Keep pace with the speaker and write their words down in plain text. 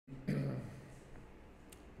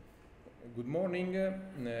Good morning.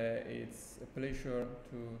 It's a pleasure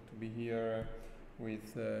to be here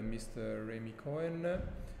with Mr. Remy Cohen,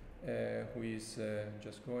 who is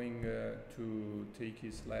just going to take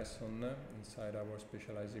his lesson inside our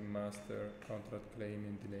specializing master contract claim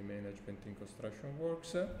and delay management in construction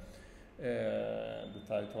works. The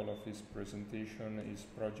title of his presentation is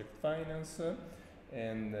Project Finance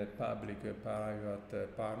and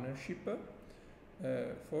Public-Private Partnership.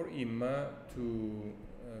 For him to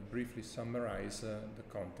briefly summarize the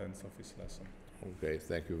contents of his lesson. Okay,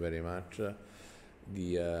 thank you very much.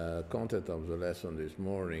 The content of the lesson this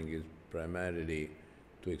morning is primarily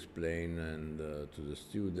to explain and to the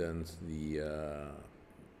students the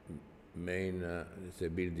main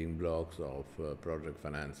building blocks of project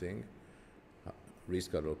financing,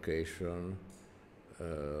 risk allocation,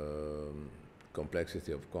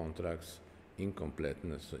 complexity of contracts,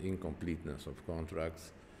 incompleteness of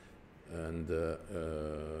contracts, and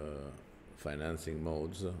financing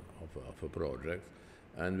modes of a project.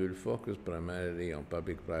 And we'll focus primarily on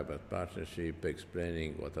public-private partnership,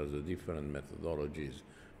 explaining what are the different methodologies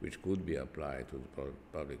which could be applied to the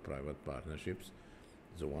public-private partnerships,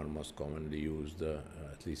 the one most commonly used,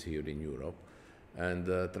 at least here in Europe, and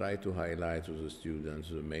try to highlight to the students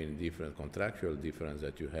the main contractual difference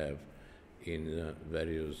that you have in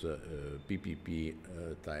various PPP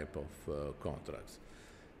type of contracts.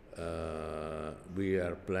 We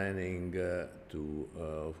are planning to,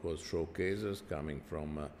 of course, show cases coming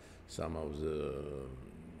from some of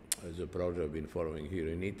the projects we've been following here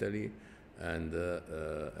in Italy and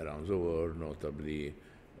around the world, notably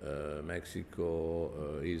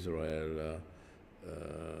Mexico, Israel,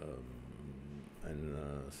 and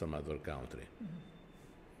some other country.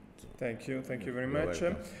 Thank you very much.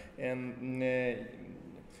 And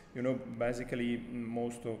you know, basically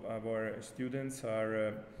most of our students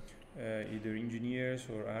are either engineers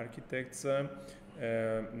or architects,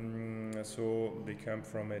 so they come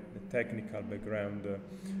from a technical background.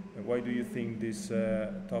 Why do you think these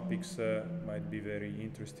topics might be very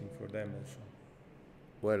interesting for them also?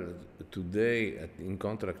 Well, today in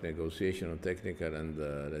contract negotiation, technical and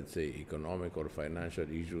let's say economic or financial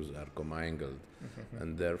issues are commingled,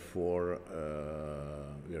 and therefore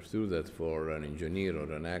we are through that for an engineer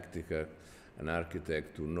or an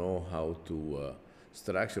architect to know how to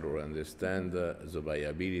structure or understand the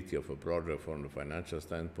viability of a project from the financial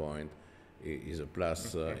standpoint is a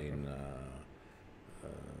plus in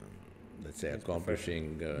let's say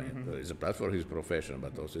accomplishing. It's a plus for his profession,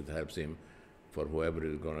 but also it helps him for whoever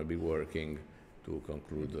is going to be working to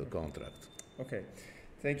conclude the contract. Okay,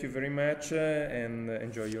 thank you very much and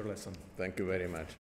enjoy your lesson. Thank you very much.